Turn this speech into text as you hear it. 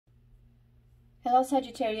Hello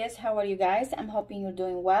Sagittarius, how are you guys? I'm hoping you're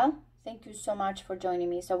doing well. Thank you so much for joining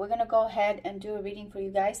me. So we're going to go ahead and do a reading for you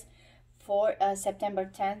guys for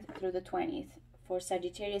September 10th through the 20th for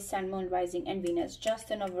Sagittarius, Sun, Moon, Rising, and Venus. Just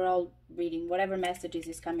an overall reading, whatever messages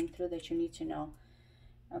is coming through that you need to know.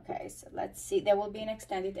 Okay, so let's see. There will be an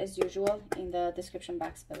extended as usual in the description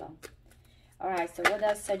box below. Alright, so what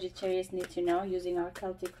does Sagittarius need to know using our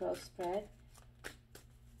Celtic Cross spread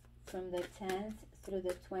from the 10th through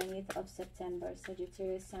the 20th of September?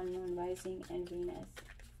 Sagittarius, Sun, Moon, Rising, and Venus.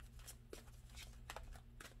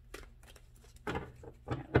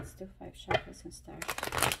 Right, let's do 5 chakras and start.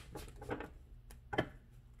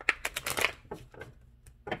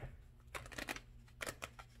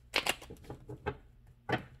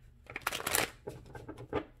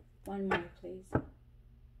 One more, please.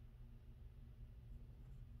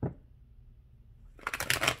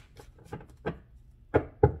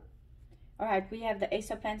 Alright, we have the Ace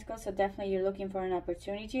of Pentacles, so definitely you're looking for an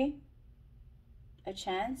opportunity, a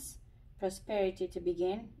chance, prosperity to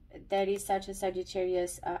begin. That is such a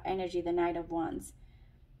Sagittarius energy, the Knight of Wands.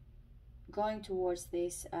 Going towards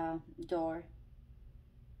this door.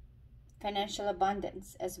 Financial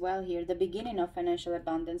abundance as well here, the beginning of financial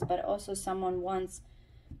abundance, but also someone wants,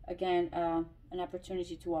 again, an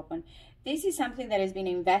opportunity to open. This is something that has been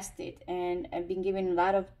invested and been given a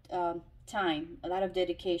lot of time, a lot of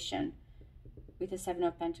dedication. With the Seven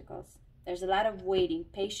of Pentacles, there's a lot of waiting,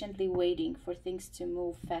 patiently waiting for things to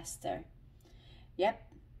move faster. Yep,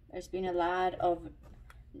 there's been a lot of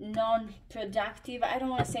non-productive, I don't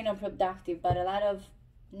want to say non-productive, but a lot of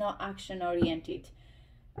not action-oriented.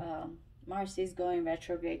 Mars is going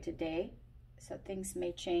retrograde today, so things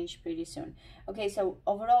may change pretty soon. Okay, so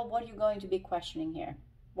overall, what are you going to be questioning here?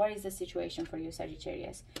 What is the situation for you,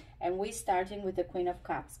 Sagittarius? And we're starting with the Queen of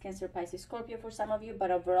Cups. Cancer, Pisces, Scorpio for some of you, but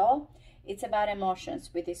overall, it's about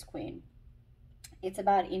emotions with this Queen. It's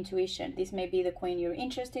about intuition. This may be the Queen you're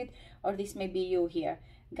interested, or this may be you here,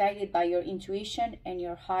 guided by your intuition and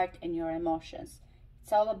your heart and your emotions.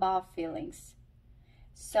 It's all about feelings.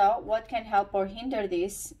 So what can help or hinder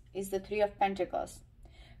this is the Three of Pentacles.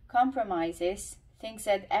 Compromises, things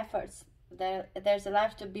and efforts. There's a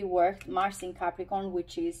lot to be worked. Mars in Capricorn,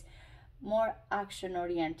 which is more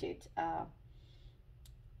action-oriented.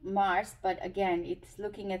 Mars, but again, it's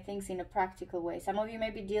looking at things in a practical way. Some of you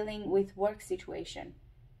may be dealing with work situation.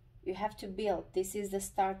 You have to build. This is the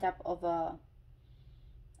startup of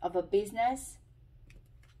a business,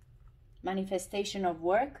 manifestation of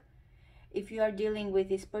work. If you are dealing with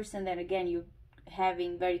this person that, again, you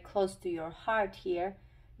having very close to your heart here,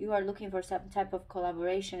 you are looking for some type of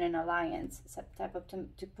collaboration and alliance, some type of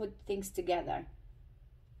to put things together.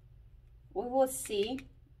 We will see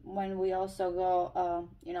when we also go,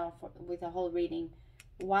 you know, with a whole reading,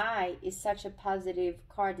 why is such a positive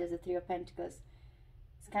card as the Three of Pentacles.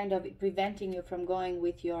 It's kind of preventing you from going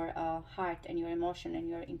with your heart and your emotion and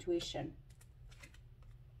your intuition.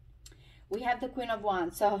 We have the Queen of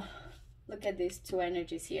Wands. So look at these two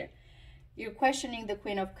energies here. You're questioning the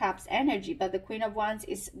Queen of Cups energy, but the Queen of Wands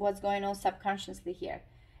is what's going on subconsciously here.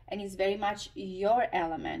 And it's very much your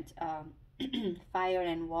element. Fire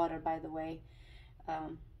and water, by the way,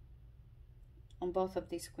 on both of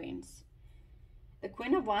these queens. The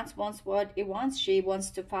Queen of Wands wants what it wants. She wants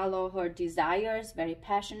to follow her desires, very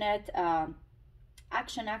passionate.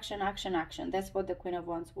 Action, action, action, action. That's what the Queen of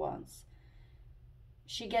Wands wants.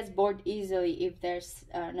 She gets bored easily if there's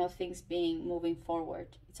no things moving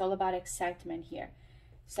forward. It's all about excitement here.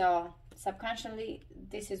 So subconsciously,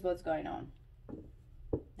 this is what's going on.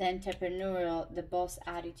 The entrepreneurial, the boss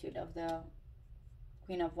attitude of the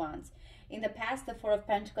Queen of Wands. In the past, the Four of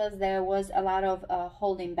Pentacles, there was a lot of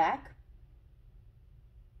holding back.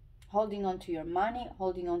 Holding on to your money,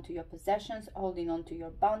 holding on to your possessions, holding on to your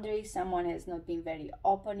boundaries. Someone has not been very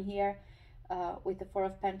open here with the Four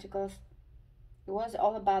of Pentacles. It was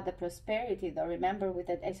all about the prosperity, though, remember, with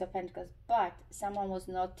that Ace of Pentacles, but someone was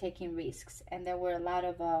not taking risks, and there were a lot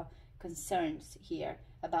of concerns here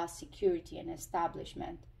about security and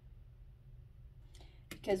establishment.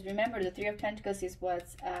 Because remember, the Three of Pentacles is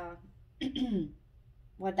what's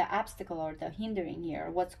what the obstacle or the hindering here,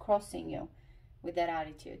 what's crossing you with that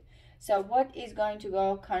attitude. So what is going to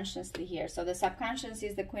go consciously here? So the subconscious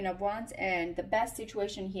is the Queen of Wands, and the best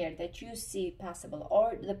situation here that you see possible,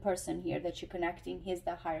 or the person here that you're connecting, is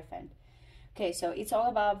the Hierophant. Okay, so it's all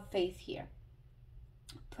about faith here.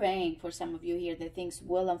 Praying for some of you here that things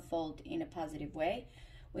will unfold in a positive way.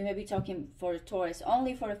 We may be talking for Taurus,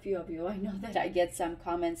 only for a few of you. I know that I get some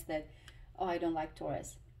comments that, oh, I don't like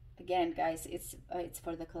Taurus. Again, guys, it's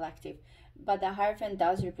for the collective. But the Hierophant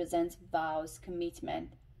does represent vows,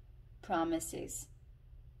 commitment, promises,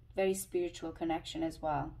 very spiritual connection as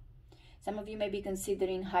well. Some of you may be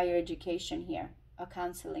considering higher education here, a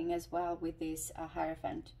counseling as well with this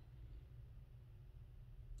Hierophant.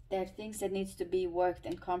 There are things that needs to be worked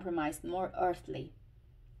and compromised, more earthly.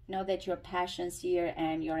 Know that your passions here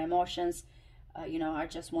and your emotions, you know, are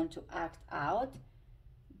just want to act out.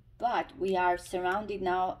 But we are surrounded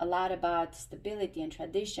now a lot about stability and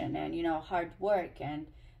tradition and, you know, hard work and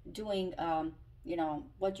doing, you know,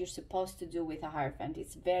 what you're supposed to do with a Hierophant.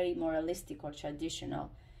 It's very moralistic or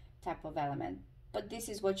traditional type of element. But this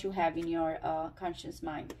is what you have in your conscious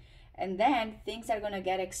mind. And then things are going to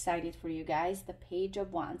get excited for you guys. The Page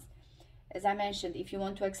of Wands. As I mentioned, if you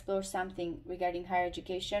want to explore something regarding higher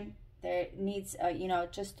education, there needs, you know,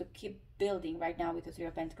 just to keep building right now with the Three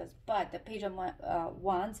of Pentacles. But the Page of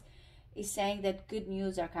Wands is saying that good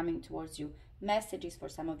news are coming towards you. Messages for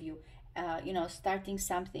some of you, you know, starting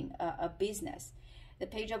something, a business. The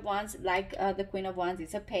Page of Wands, like the Queen of Wands,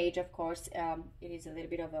 it's a page, of course. It is a little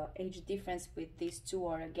bit of an age difference with these two,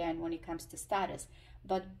 or again, when it comes to status.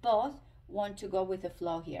 But both want to go with the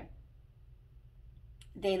flow here.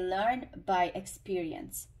 They learn by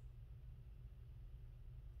experience.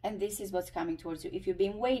 And this is what's coming towards you. If you've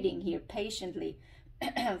been waiting here patiently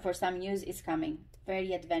for some news, is coming.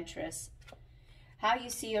 Very adventurous. How you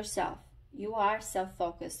see yourself. You are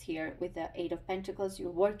self-focused here with the Eight of Pentacles. You're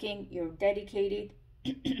working, you're dedicated,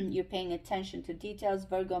 you're paying attention to details.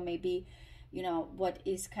 Virgo may be, you know, what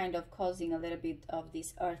is kind of causing a little bit of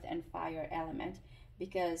this earth and fire element.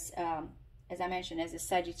 Because, as I mentioned, as a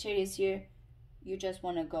Sagittarius here, you just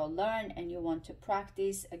want to go learn and you want to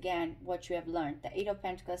practice, again, what you have learned. The Eight of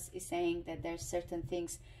Pentacles is saying that there's certain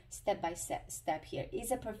things step by step here. Is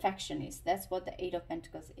a perfectionist. That's what the Eight of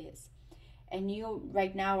Pentacles is. And you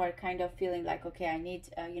right now are kind of feeling like, okay, I need,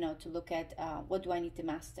 you know, to look at what do I need to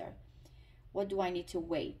master? What do I need to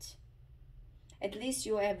wait? At least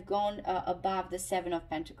you have gone above the Seven of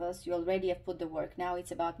Pentacles. You already have put the work. Now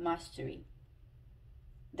it's about mastery.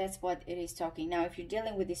 That's what it is talking. Now, if you're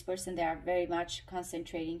dealing with this person, they are very much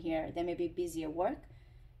concentrating here. They may be busy at work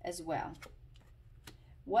as well.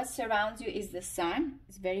 What surrounds you is the sun.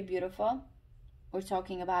 It's very beautiful. We're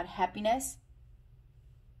talking about happiness.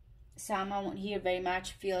 Someone here very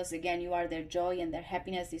much feels, again, you are their joy and their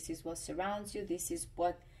happiness. This is what surrounds you. This is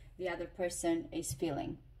what the other person is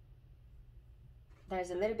feeling.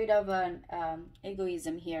 There's a little bit of an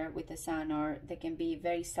egoism here with the sun, or they can be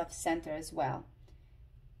very self-centered as well.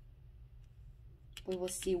 We will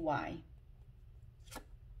see why.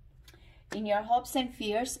 In your hopes and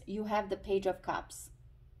fears, you have the Page of Cups.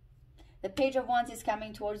 The Page of Wands is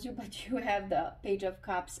coming towards you, but you have the Page of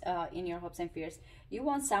Cups in your hopes and fears. You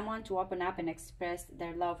want someone to open up and express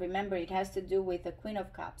their love. Remember, it has to do with the Queen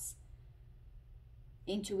of Cups.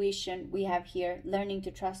 Intuition, we have here, learning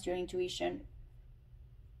to trust your intuition.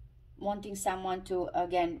 Wanting someone to,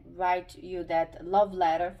 again, write you that love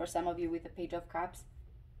letter, for some of you with the Page of Cups.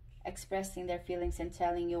 Expressing their feelings and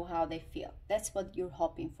telling you how they feel. That's what you're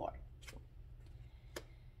hoping for.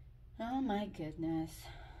 Oh my goodness.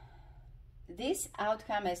 This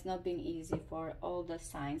outcome has not been easy for all the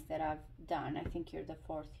signs that I've done. I think you're the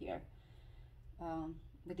fourth here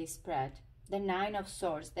with this spread. The Nine of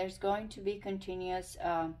Swords. There's going to be continuous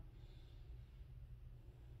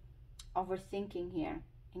overthinking here.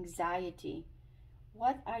 Anxiety.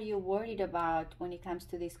 What are you worried about when it comes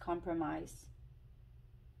to this compromise?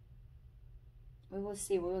 We will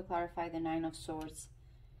see. We will clarify the Nine of Swords.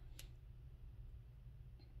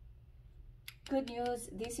 Good news.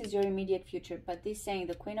 This is your immediate future. But this saying,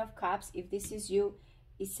 the Queen of Cups, if this is you,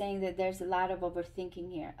 is saying that there's a lot of overthinking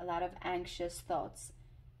here. A lot of anxious thoughts.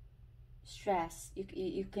 Stress.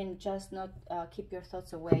 You can just not keep your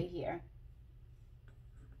thoughts away here.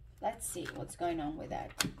 Let's see what's going on with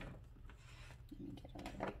that. Let me get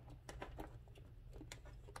a little.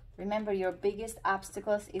 Remember, your biggest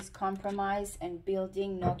obstacles is compromise and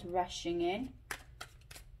building, not rushing in.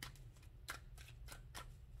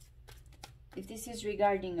 If this is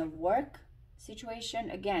regarding a work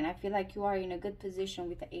situation, again, I feel like you are in a good position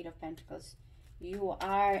with the Eight of Pentacles. You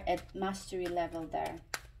are at mastery level there.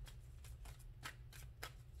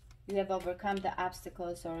 You have overcome the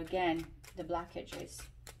obstacles, or again, the blockages.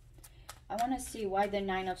 I want to see why the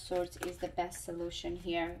Nine of Swords is the best solution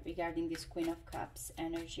here regarding this Queen of Cups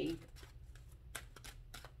energy.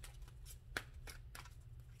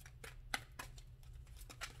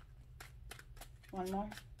 One more.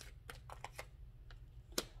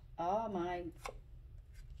 Oh my.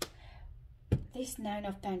 This Nine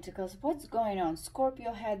of Pentacles. What's going on?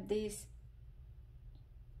 Scorpio had this.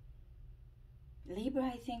 Libra,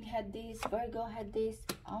 I think, had this. Virgo had this.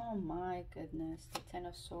 Oh my goodness. The Ten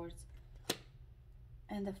of Swords.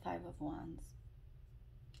 and the Five of Wands.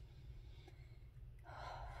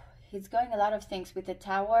 He's going a lot of things with the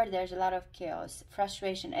Tower. There's a lot of chaos,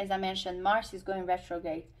 frustration. As I mentioned, Mars is going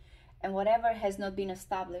retrograde, and whatever has not been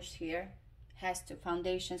established here has to,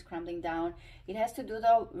 foundations crumbling down. It has to do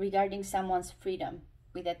though regarding someone's freedom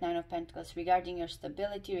with that Nine of Pentacles, regarding your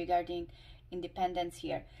stability, regarding independence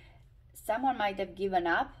here. Someone might have given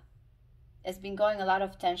up. There's been going a lot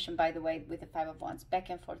of tension, by the way, with the Five of Wands, back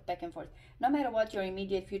and forth, back and forth. No matter what, your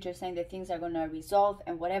immediate future is saying that things are going to resolve,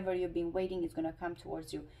 and whatever you've been waiting is going to come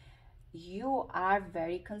towards you. You are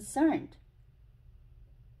very concerned.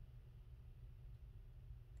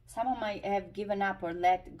 Someone might have given up or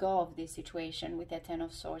let go of this situation with the Ten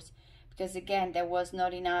of Swords, because again, there was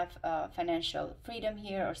not enough financial freedom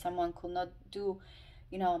here, or someone could not do,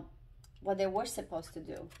 you know, what they were supposed to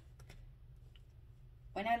do.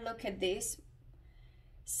 When I look at this,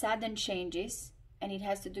 sudden changes, and it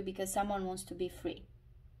has to do because someone wants to be free.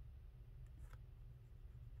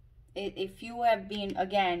 If you have been,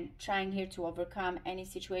 again, trying here to overcome any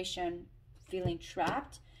situation, feeling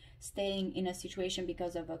trapped, staying in a situation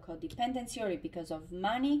because of a codependency or because of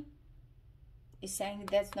money, is saying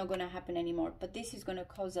that's not going to happen anymore. But this is going to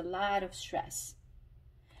cause a lot of stress.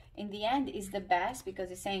 In the end, is the best, because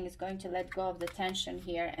it's saying it's going to let go of the tension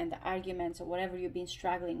here and the arguments or whatever you've been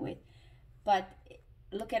struggling with. But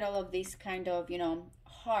look at all of these kind of, you know,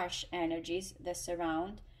 harsh energies that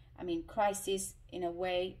surround. I mean, crisis in a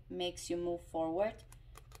way makes you move forward,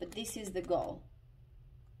 but this is the goal,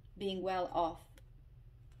 being well off.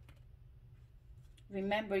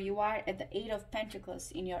 Remember, you are at the Eight of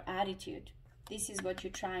Pentacles in your attitude. This is what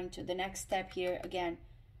you're trying to, the next step here, again,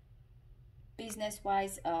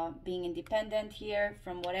 business-wise, being independent here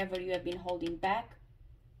from whatever you have been holding back.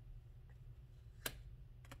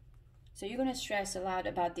 So you're going to stress a lot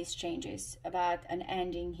about these changes, about an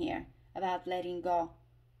ending here, about letting go,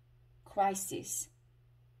 crisis.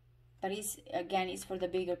 But it's, again, it's for the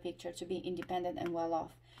bigger picture, to be independent and well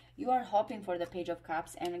off. You are hoping for the Page of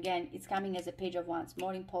Cups, and again, it's coming as a Page of Wands,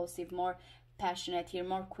 more impulsive, more passionate here,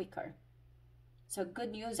 more quicker. So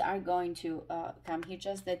good news are going to come here,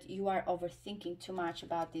 just that you are overthinking too much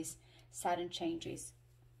about these sudden changes.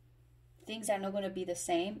 Things are not going to be the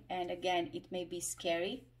same, and again, it may be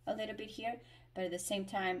scary a little bit here, but at the same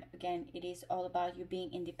time, again, it is all about you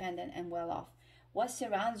being independent and well off. What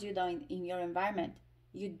surrounds you though in your environment?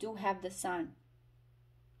 You do have the Sun.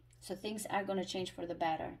 So things are going to change for the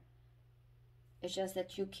better. It's just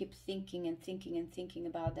that you keep thinking and thinking and thinking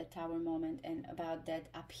about that Tower moment and about that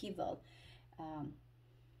upheaval.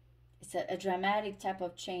 It's a dramatic type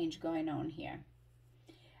of change going on here.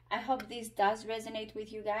 I hope this does resonate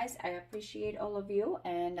with you guys. I appreciate all of you,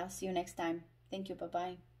 and I'll see you next time. Thank you.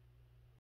 Bye-bye.